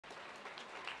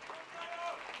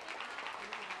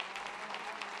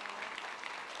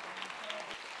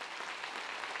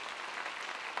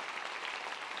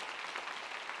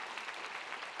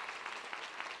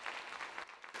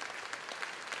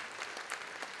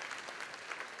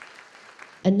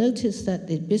I noticed that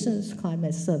the Business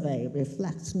Climate Survey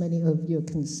reflects many of your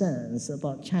concerns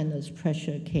about China's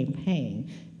pressure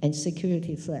campaign and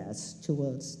security threats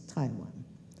towards Taiwan.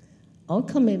 Our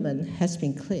commitment has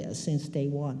been clear since day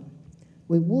one.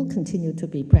 We will continue to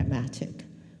be pragmatic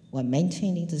while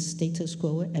maintaining the status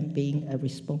quo and being a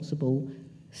responsible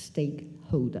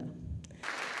stakeholder.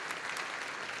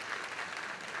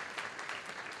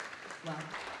 Well,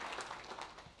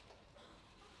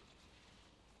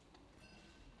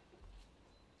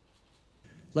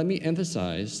 let me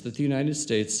emphasize that the United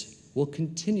States will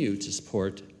continue to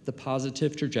support the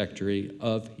positive trajectory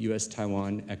of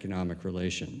US-Taiwan economic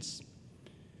relations.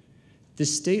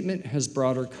 This statement has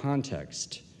broader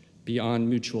context beyond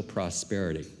mutual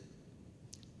prosperity.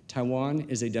 Taiwan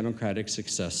is a democratic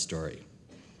success story,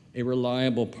 a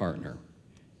reliable partner,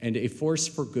 and a force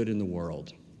for good in the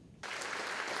world.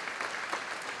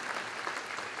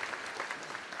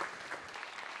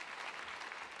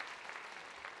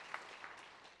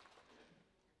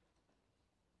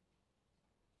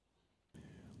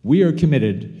 We are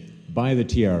committed by the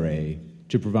TRA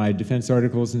to provide defense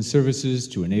articles and services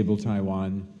to enable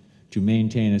Taiwan to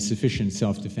maintain a sufficient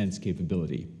self-defense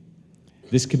capability.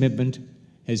 This commitment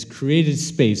has created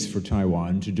space for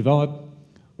Taiwan to develop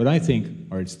what I think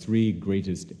are its three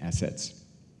greatest assets: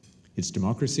 its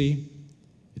democracy,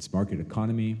 its market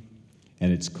economy,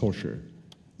 and its culture,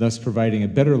 thus providing a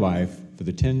better life for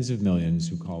the tens of millions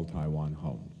who call Taiwan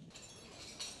home.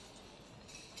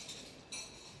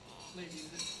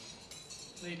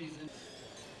 Ladies and